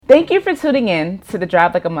Thank you for tuning in to the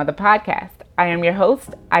Drive Like a Mother podcast. I am your host,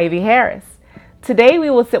 Ivy Harris. Today we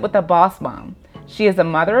will sit with a boss mom. She is a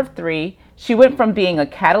mother of three. She went from being a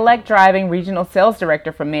Cadillac driving regional sales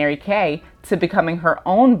director for Mary Kay to becoming her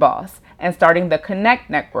own boss and starting the Connect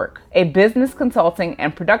Network, a business consulting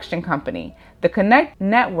and production company. The Connect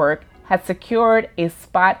Network has secured a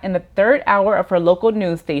spot in the third hour of her local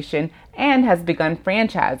news station and has begun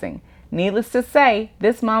franchising. Needless to say,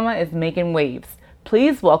 this mama is making waves.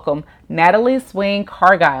 Please welcome Natalie Swain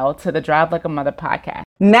Cargile to the Drive Like a Mother podcast.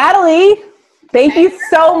 Natalie, thank you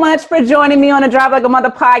so much for joining me on the Drive Like a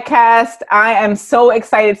Mother podcast. I am so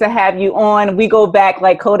excited to have you on. We go back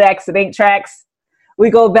like Kodak's and 8 tracks.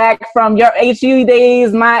 We go back from your HU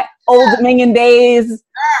days, my Old Dominion days.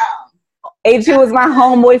 HU was my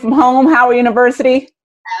homeboy from home, Howard University.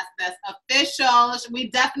 That's official.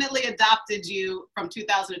 We definitely adopted you from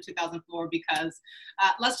 2000 to 2004 because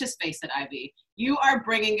let's just face it, Ivy, you are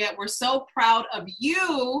bringing it. We're so proud of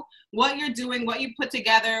you, what you're doing, what you put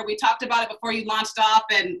together. We talked about it before you launched off,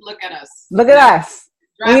 and look at us. Look at us.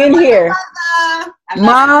 We in here.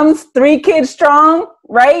 Moms, 3 kids strong,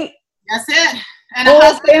 right? That's it. And a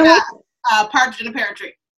husband, partridge in a pear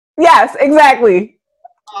tree. Yes, exactly.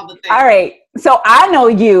 All the things. All right. So I know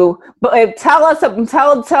you, but tell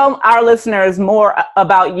our listeners more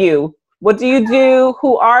about you. What do you do?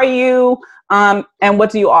 Who are you? And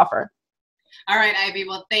what do you offer? All right, Ivy.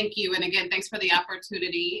 Well, thank you. And again, thanks for the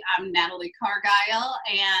opportunity. I'm Natalie Cargile,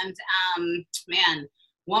 and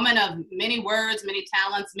woman of many words, many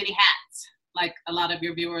talents, many hats, like a lot of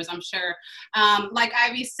your viewers, I'm sure. Like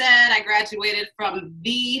Ivy said, I graduated from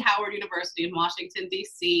the Howard University in Washington,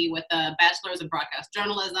 D.C. with a bachelor's in broadcast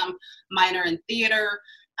journalism, minor in theater,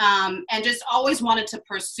 and just always wanted to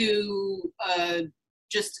pursue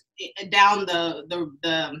just down the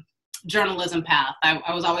journalism path.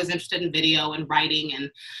 I was always interested in video and writing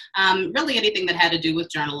and really anything that had to do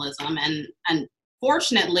with journalism. And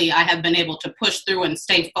fortunately, I have been able to push through and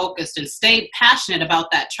stay focused and stay passionate about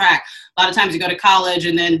that track. A lot of times you go to college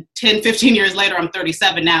and then 10, 15 years later, I'm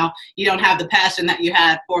 37 now, you don't have the passion that you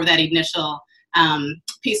had for that initial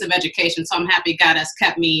piece of education. So I'm happy God has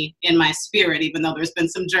kept me in my spirit, even though there's been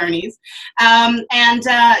some journeys. I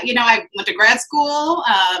went to grad school,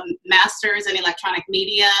 master's in electronic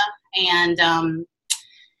media, and I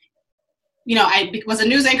was a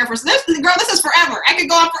news anchor for this. Girl, this is forever. I could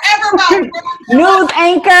go on forever about news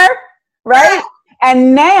anchor, right? Yeah.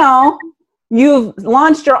 And now you've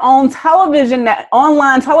launched your own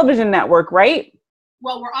online television network, right?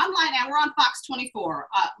 Well, we're online and we're on Fox 24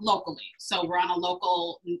 locally. So we're on a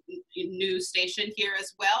local news station here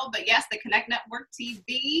as well. But yes, the Connect Network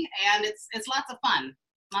TV, and it's lots of fun.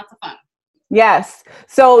 Lots of fun. Yes.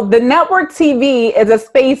 So the network TV is a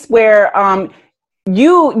space where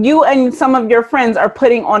you and some of your friends are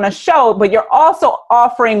putting on a show, but you're also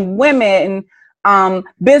offering women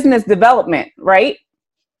business development, right?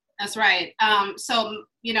 That's right. So,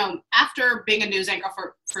 after being a news anchor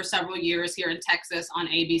for several years here in Texas on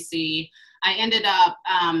ABC, I ended up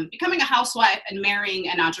becoming a housewife and marrying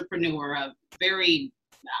an entrepreneur, a very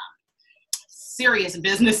serious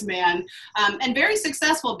businessman and very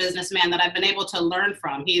successful businessman that I've been able to learn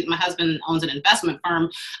from. My husband owns an investment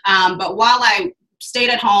firm, but while I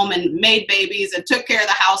stayed at home and made babies and took care of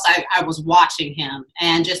the house, I was watching him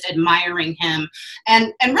and just admiring him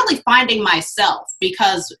and really finding myself,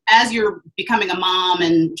 because as you're becoming a mom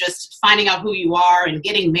and just finding out who you are and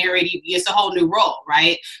getting married, it's a whole new role,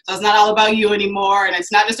 right? So it's not all about you anymore, and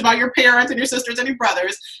it's not just about your parents and your sisters and your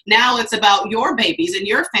brothers. Now it's about your babies and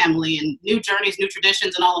your family and new journeys, new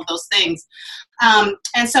traditions, and all of those things.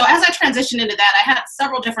 And so as I transitioned into that, I had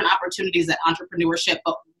several different opportunities at entrepreneurship,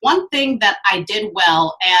 but one thing that I did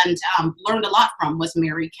well and learned a lot from was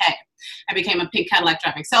Mary Kay. I became a pink Cadillac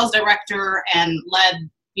driving sales director and led,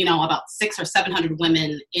 about 600 or 700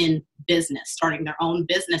 women in business, starting their own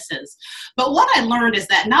businesses. But what I learned is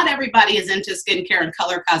that not everybody is into skincare and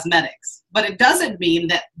color cosmetics, but it doesn't mean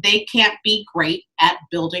that they can't be great at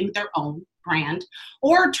building their own brand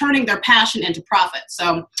or turning their passion into profit.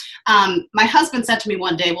 So my husband said to me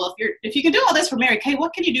one day, well, if you can do all this for Mary Kay,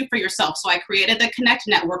 what can you do for yourself? So I created the Connect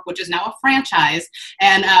Network, which is now a franchise,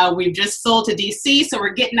 and we've just sold to DC. So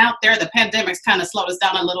we're getting out there. The pandemic's kind of slowed us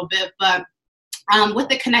down a little bit, but with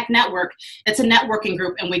the Connect Network, it's a networking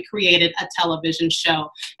group, and we created a television show.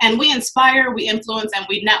 And we inspire, we influence, and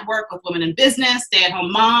we network with women in business,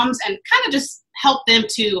 stay-at-home moms, and kind of just help them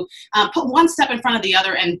to put one step in front of the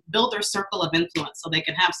other and build their circle of influence so they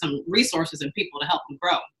can have some resources and people to help them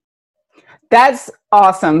grow. That's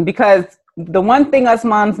awesome, because the one thing us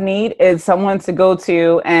moms need is someone to go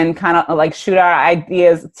to and kind of like shoot our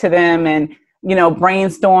ideas to them and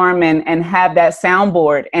brainstorm and have that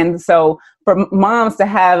soundboard. And so for moms to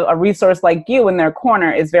have a resource like you in their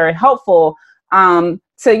corner is very helpful,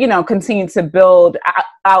 to, continue to build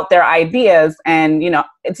out their ideas and,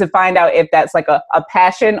 to find out if that's like a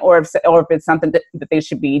passion or if it's something that they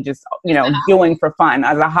should be just, doing for fun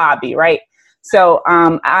as a hobby. Right. So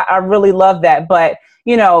I really love that. But,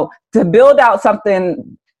 to build out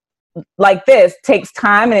something like this takes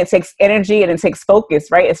time and it takes energy and it takes focus,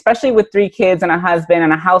 right? Especially with 3 kids and a husband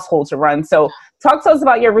and a household to run. So talk to us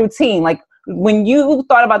about your routine. Like when you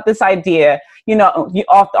thought about this idea, you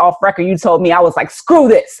off record, you told me, I was like, screw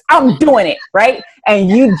this, I'm doing it, right? And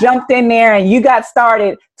you jumped in there and you got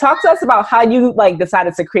started. Talk to us about how you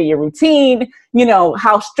decided to create your routine.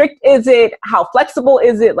 How strict is it? How flexible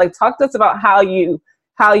is it? Like, talk to us about how you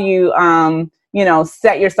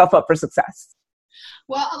set yourself up for success.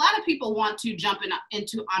 Well, a lot of people want to jump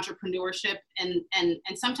into entrepreneurship, and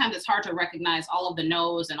sometimes it's hard to recognize all of the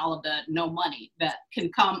no's and all of the no money that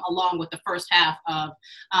can come along with the first half of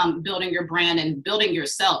building your brand and building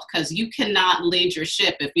yourself, because you cannot lead your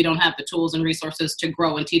ship if you don't have the tools and resources to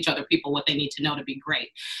grow and teach other people what they need to know to be great.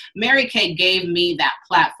 Mary Kay gave me that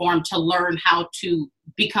platform to learn how to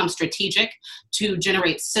become strategic, to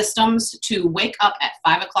generate systems, to wake up at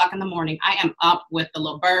 5 o'clock in the morning. I am up with the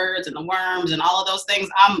little birds and the worms and all of those things.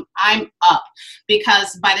 I'm up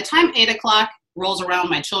because by the time 8 o'clock rolls around,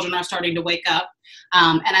 my children are starting to wake up.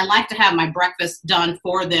 And I like to have my breakfast done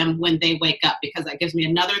for them when they wake up, because that gives me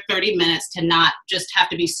another 30 minutes to not just have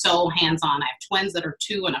to be so hands-on. I have twins that are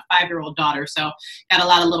 2 and a 5-year-old daughter, so got a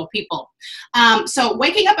lot of little people. So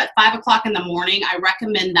waking up at 5 o'clock in the morning, I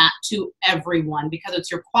recommend that to everyone because it's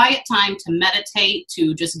your quiet time to meditate,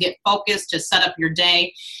 to just get focused, to set up your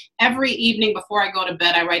day. Every evening before I go to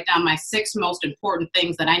bed, I write down my 6 most important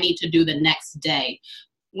things that I need to do the next day.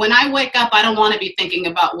 When I wake up, I don't want to be thinking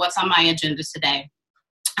about what's on my agenda today.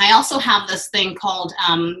 I also have this thing called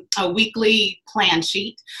a weekly plan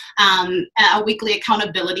sheet, a weekly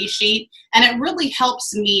accountability sheet, and it really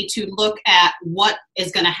helps me to look at what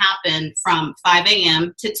is going to happen from 5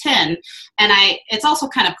 a.m. to 10. And it's also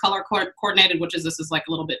kind of color coordinated, which this is like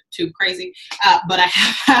a little bit too crazy, but I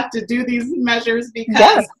have to do these measures because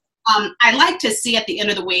yes. I like to see at the end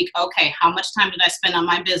of the week, okay, how much time did I spend on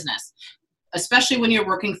my business? Especially when you're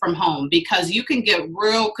working from home, because you can get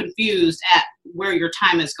real confused at where your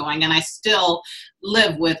time is going. And I still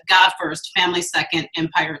live with God first, family second,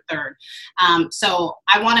 empire third. So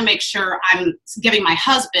I want to make sure I'm giving my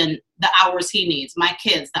husband the hours he needs, my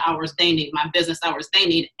kids the hours they need, my business hours they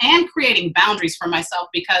need, and creating boundaries for myself,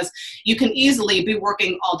 because you can easily be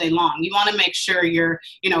working all day long. You want to make sure you're,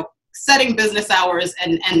 setting business hours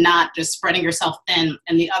and not just spreading yourself thin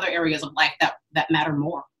in the other areas of life that matter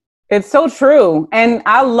more. It's so true. And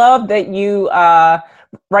I love that you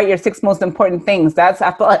write your 6 most important things. I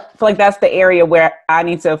feel like that's the area where I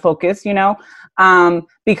need to focus,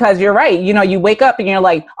 because you're right. You wake up and you're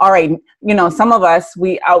like, all right, some of us,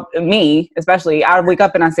 me especially, I wake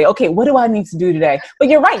up and I say, okay, what do I need to do today? But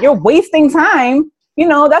you're right. You're wasting time.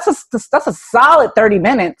 That's a solid 30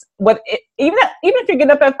 minutes. Even if you get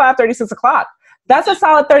up at 5:30, 6 o'clock. That's a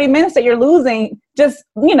solid 30 minutes that you're losing just,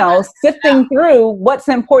 sifting through what's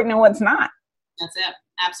important and what's not. That's it.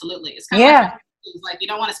 Absolutely. It's kind of like you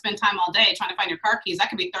don't want to spend time all day trying to find your car keys. That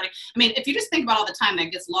could be 30. I mean, if you just think about all the time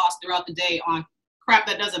that gets lost throughout the day on crap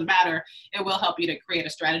that doesn't matter, it will help you to create a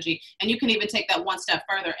strategy. And you can even take that one step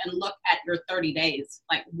further and look at your 30 days,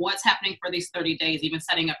 like what's happening for these 30 days, even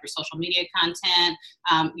setting up your social media content,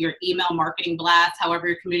 your email marketing blasts, however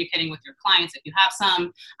you're communicating with your clients, if you have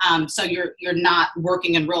some. So you're not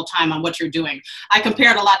working in real time on what you're doing. I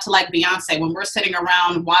compare it a lot to like Beyonce when we're sitting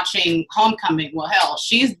around watching Homecoming. Well, hell,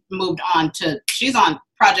 she's on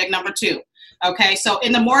project number 2. Okay, so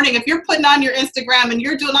in the morning, if you're putting on your Instagram and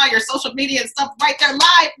you're doing all your social media and stuff right there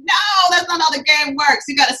live, no, that's not how the game works.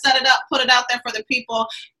 You got to set it up, put it out there for the people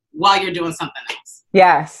while you're doing something else.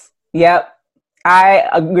 Yes. Yep. I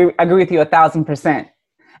agree with you 1,000%.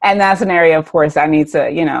 And that's an area, of course, I need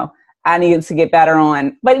to get better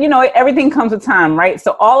on. But, everything comes with time, right?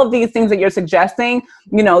 So all of these things that you're suggesting,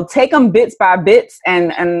 take them bits by bits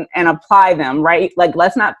and apply them, right? Like,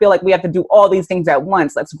 let's not feel like we have to do all these things at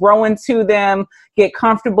once. Let's grow into them, get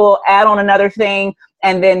comfortable, add on another thing,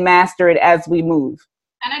 and then master it as we move.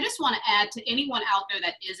 And I just want to add to anyone out there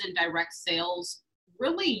that is in direct sales,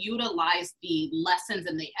 really utilize the lessons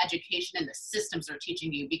and the education and the systems they're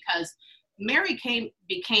teaching you, because Mary Kay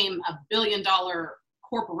became a $1 billion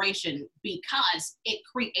corporation because it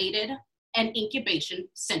created an incubation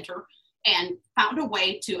center and found a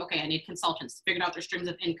way to, I need consultants, figured out their streams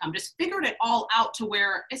of income, just figured it all out to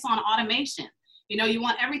where it's on automation. You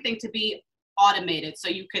want everything to be automated so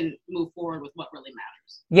you can move forward with what really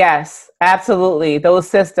matters. Yes, absolutely. Those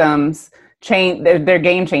systems change, they're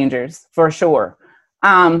game changers for sure.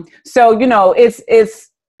 So,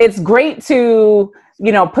 it's great to,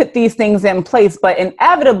 put these things in place, but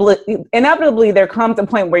inevitably there comes a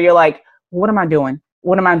point where you're like, what am I doing?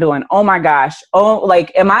 What am I doing? Oh my gosh. Oh,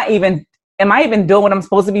 like, am I even doing what I'm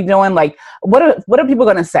supposed to be doing? Like, what are people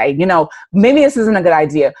going to say? Maybe this isn't a good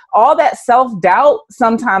idea. All that self-doubt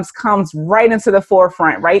sometimes comes right into the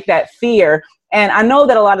forefront, right? That fear. And I know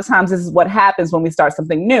that a lot of times this is what happens when we start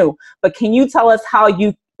something new, but can you tell us how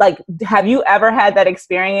have you ever had that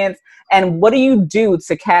experience, and what do you do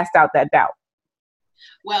to cast out that doubt?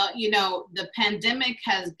 Well, the pandemic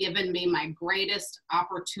has given me my greatest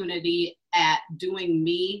opportunity at doing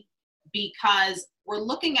me, because we're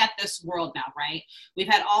looking at this world now, right? We've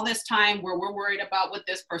had all this time where we're worried about what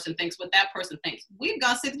this person thinks, what that person thinks. We've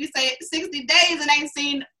gone 60 days and ain't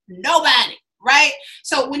seen nobody, right?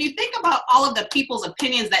 So when you think about all of the people's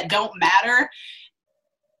opinions that don't matter,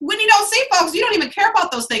 when you don't see folks, you don't even care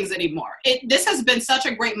about those things anymore. This has been such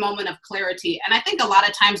a great moment of clarity. And I think a lot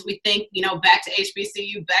of times we think, back to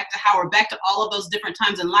HBCU, back to Howard, back to all of those different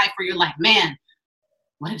times in life where you're like, man,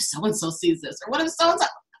 what if so-and-so sees this? Or what if so-and-so,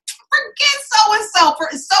 forget so-and-so, for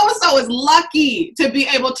so-and-so is lucky to be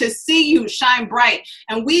able to see you shine bright.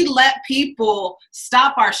 And we let people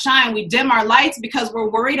stop our shine. We dim our lights because we're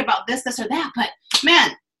worried about this or that. But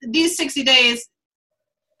man, these 60 days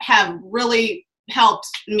have really helped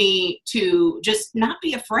me to just not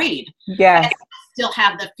be afraid. Yes. I still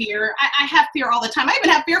have the fear. I have fear all the time. I even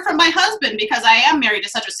have fear from my husband because I am married to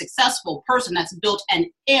such a successful person that's built an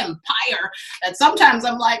empire that sometimes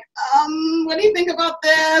I'm like, what do you think about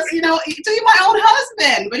this? To my own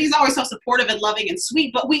husband, but he's always so supportive and loving and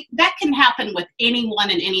sweet. But that can happen with anyone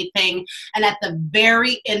and anything. And at the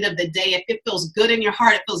very end of the day, if it feels good in your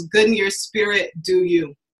heart, it feels good in your spirit, do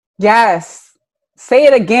you? Yes. Say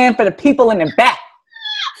it again for the people in the back.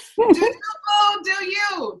 Do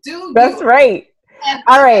you? That's right. And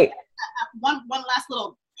all right. One last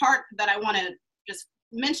little part that I want to just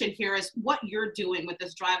mention here is what you're doing with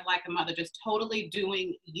this Drive Like a Mother, just totally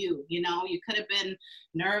doing you. You could have been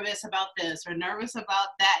nervous about this or nervous about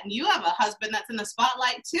that. And you have a husband that's in the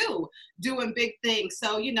spotlight too, doing big things.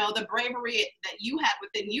 So, the bravery that you had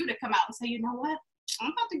within you to come out and say, you know what? I'm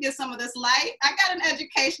about to get some of this light. I got an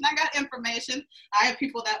education. I got information. I have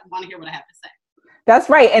people that want to hear what I have to say. That's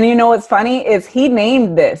right. And what's funny is he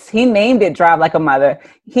named this. He named it Drive Like a Mother.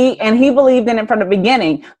 He believed in it from the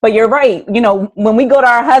beginning. But you're right. When we go to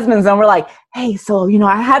our husbands and we're like, hey, so,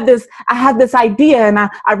 I have this idea and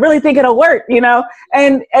I really think it'll work,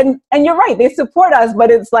 and you're right. They support us, but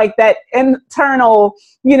it's like that internal,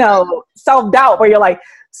 self-doubt where you're like,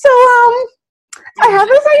 so, I have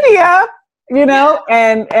this idea.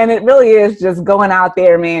 And it really is just going out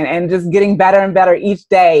there, man, and just getting better and better each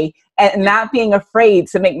day and not being afraid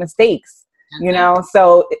to make mistakes,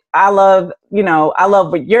 So I love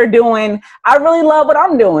what you're doing. I really love what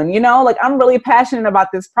I'm doing, I'm really passionate about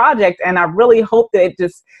this project, and I really hope that it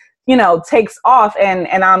just, takes off,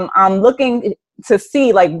 and I'm looking to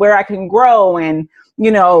see like where I can grow and,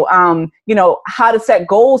 how to set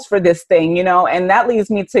goals for this thing, and that leads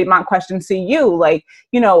me to my question to you. Like,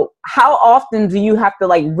 how often do you have to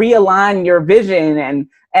like realign your vision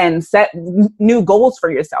and set new goals for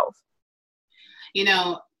yourself?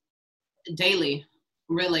 Daily,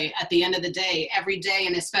 really, at the end of the day, every day.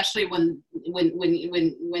 And especially when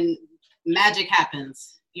magic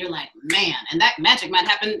happens, you're like, man, and that magic might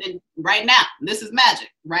happen right now. This is magic,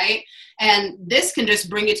 right? And this can just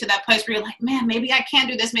bring you to that place where you're like, man, maybe I can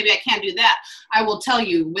do this, maybe I can't do that. I will tell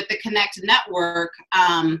you, with the Connect Network,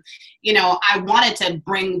 I wanted to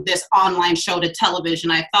bring this online show to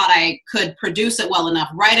television. I thought I could produce it well enough,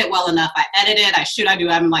 write it well enough. I edit it, I shoot, I do.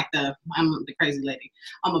 I'm the crazy lady.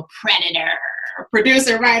 I'm a predator.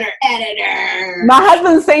 Producer, writer, editor. My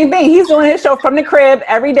husband's the same thing. He's doing his show from the crib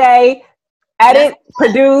every day. Edit,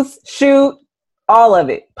 produce, shoot, all of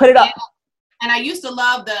it. Put it up. And I used to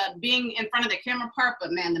love the being in front of the camera part,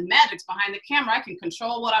 but man, the magic's behind the camera. I can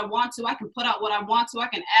control what I want to. I can put out what I want to. I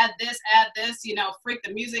can add this, freak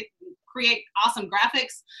the music, create awesome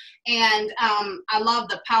graphics. And I love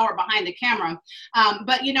the power behind the camera.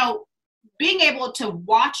 But being able to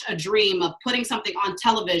watch a dream of putting something on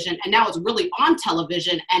television, and now it's really on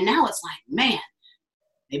television, and now it's like, man,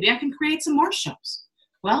 maybe I can create some more shows.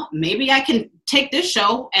 well, maybe I can take this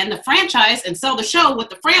show and the franchise and sell the show with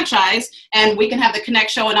the franchise, and we can have the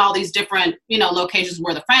Connect show in all these different, locations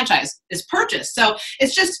where the franchise is purchased. So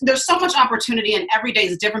it's just, there's so much opportunity, and every day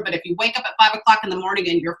is different. But if you wake up at 5 o'clock in the morning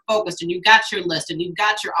and you're focused and you've got your list and you've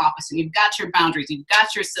got your office and you've got your boundaries, you've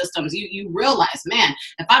got your systems, you realize, man,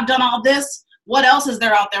 if I've done all this, what else is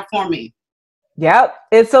there out there for me? Yep.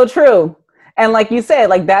 It's so true. And like you said,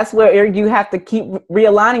 like that's where you have to keep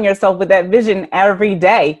realigning yourself with that vision every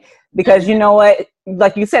day, because you know what,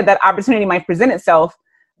 like you said, that opportunity might present itself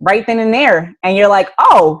right then and there. And you're like,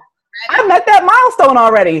 oh, I met that milestone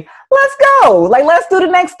already. Let's go. Like, let's do the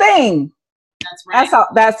next thing. That's right.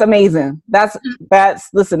 That's amazing.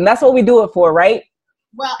 Listen, that's what we do it for, right?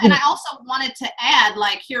 Well, and I also wanted to add,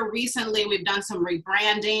 like here recently, we've done some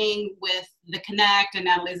rebranding with the Connect and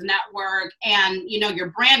Natalie's Network. And, your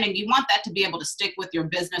branding, you want that to be able to stick with your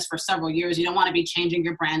business for several years. You don't want to be changing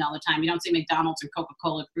your brand all the time. You don't see McDonald's and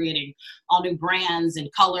Coca-Cola creating all new brands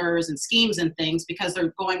and colors and schemes and things, because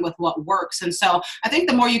they're going with what works. And so I think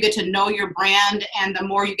the more you get to know your brand and the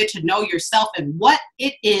more you get to know yourself and what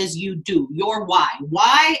it is you do, your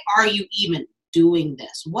why are you even doing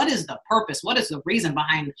this? What is the purpose? What is the reason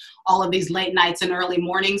behind all of these late nights and early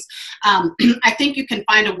mornings? I think you can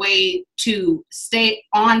find a way to stay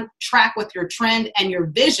on track with your trend and your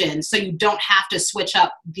vision, so you don't have to switch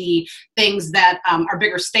up the things that are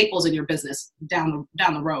bigger staples in your business down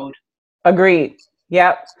the road. Agreed.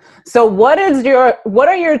 Yep. So what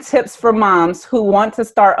are your tips for moms who want to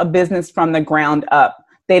start a business from the ground up?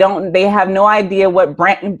 They have no idea what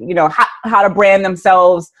brand, how to brand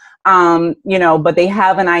themselves, but they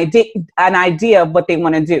have an idea of what they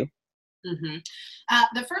want to do. Mm-hmm.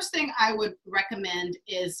 The first thing I would recommend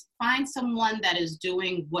is find someone that is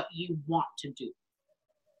doing what you want to do.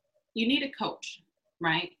 You need a coach,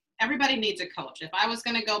 right? Everybody needs a coach. If I was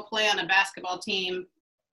going to go play on a basketball team,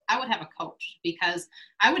 I would have a coach, because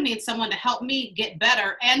I would need someone to help me get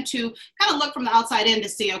better and to kind of look from the outside in to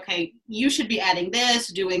see, okay, you should be adding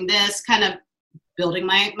this, doing this, kind of building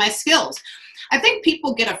my skills. I think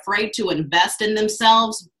people get afraid to invest in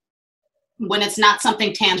themselves when it's not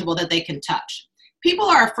something tangible that they can touch. People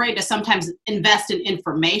are afraid to sometimes invest in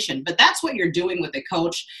information, but that's what you're doing with a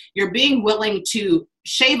coach. You're being willing to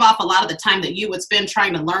shave off a lot of the time that you would spend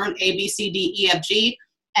trying to learn A, B, C, D, E, F, G,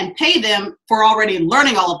 and pay them for already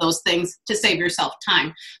learning all of those things to save yourself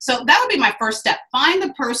time. So that would be my first step. Find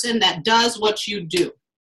the person that does what you do.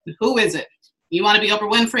 Who is it? You want to be Oprah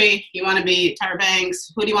Winfrey? You want to be Tyra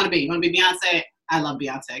Banks? Who do you want to be? You want to be Beyonce? I love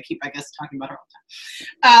Beyonce. I guess, talking about her all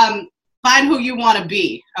the time. Find who you want to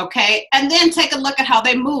be, okay? And then take a look at how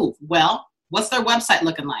they move. Well, what's their website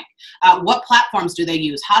looking like? What platforms do they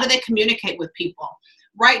use? How do they communicate with people?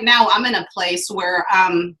 Right now, I'm in a place where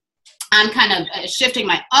I'm kind of shifting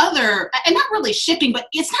my and not really shifting, but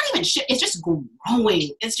it's not even it's just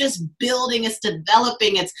growing. It's just building, it's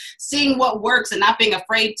developing, it's seeing what works and not being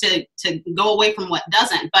afraid to go away from what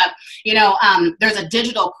doesn't. But, there's a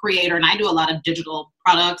digital creator, and I do a lot of digital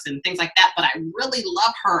products and things like that, but I really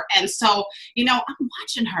love her. And so, I'm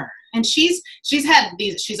watching her, and she's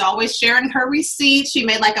always sharing her receipts. She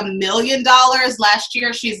made like $1 million last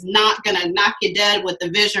year. She's not going to knock you dead with the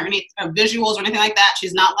vision or any visuals or anything like that.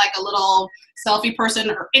 She's not like a little selfie person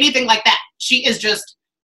or anything like that. She is just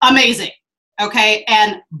amazing. Okay.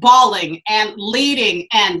 And bawling and leading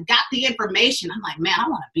and got the information. I'm like, man, I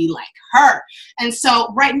want to be like her. And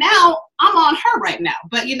so right now I'm on her right now,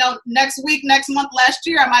 but next week, next month, last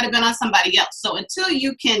year, I might've been on somebody else. So until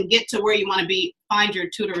you can get to where you want to be, find your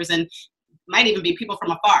tutors, and might even be people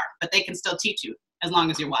from afar, but they can still teach you as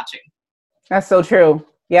long as you're watching. That's so true.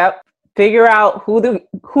 Yep. Figure out who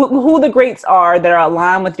the greats are that are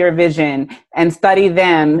aligned with your vision, and study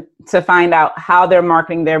them to find out how they're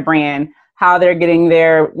marketing their brand, how they're getting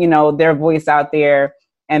their voice out there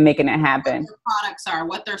and making it happen. What their products are,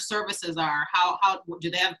 what their services are, how do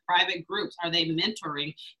they have private groups? Are they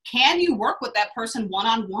mentoring? Can you work with that person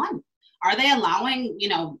one-on-one? Are they allowing,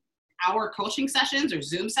 hour coaching sessions or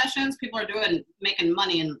Zoom sessions? People are making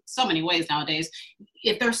money in so many ways nowadays.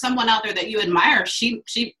 If there's someone out there that you admire, she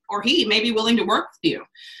or he may be willing to work with you.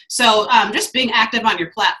 So just being active on your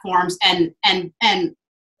platforms, and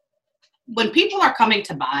when people are coming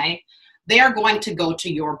to buy, they are going to go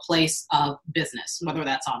to your place of business, whether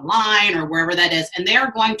that's online or wherever that is, and they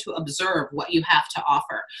are going to observe what you have to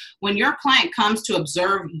offer. When your client comes to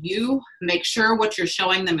observe you, make sure what you're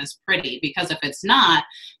showing them is pretty, because if it's not,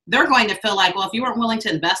 they're going to feel like, well, if you weren't willing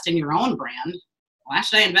to invest in your own brand, why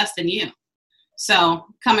should I invest in you? So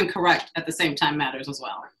coming correct at the same time matters as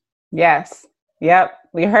well. Yes. Yep.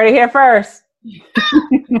 We heard it here first.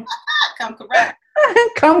 Come correct.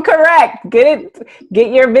 Come correct. Get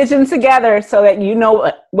your vision together so that you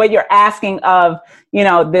know what you're asking of,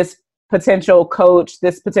 this potential coach,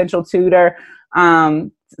 this potential tutor,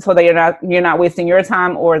 so that you're not wasting your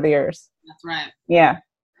time or theirs. That's right. Yeah.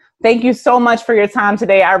 Thank you so much for your time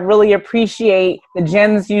today. I really appreciate the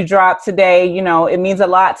gems you dropped today. It means a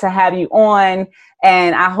lot to have you on.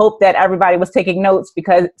 And I hope that everybody was taking notes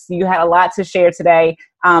because you had a lot to share today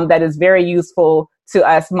that is very useful to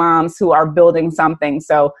us moms who are building something.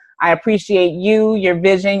 So I appreciate you, your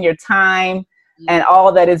vision, your time, and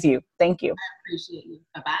all that is you. Thank you. I appreciate you.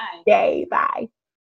 Bye-bye. Yay. Bye.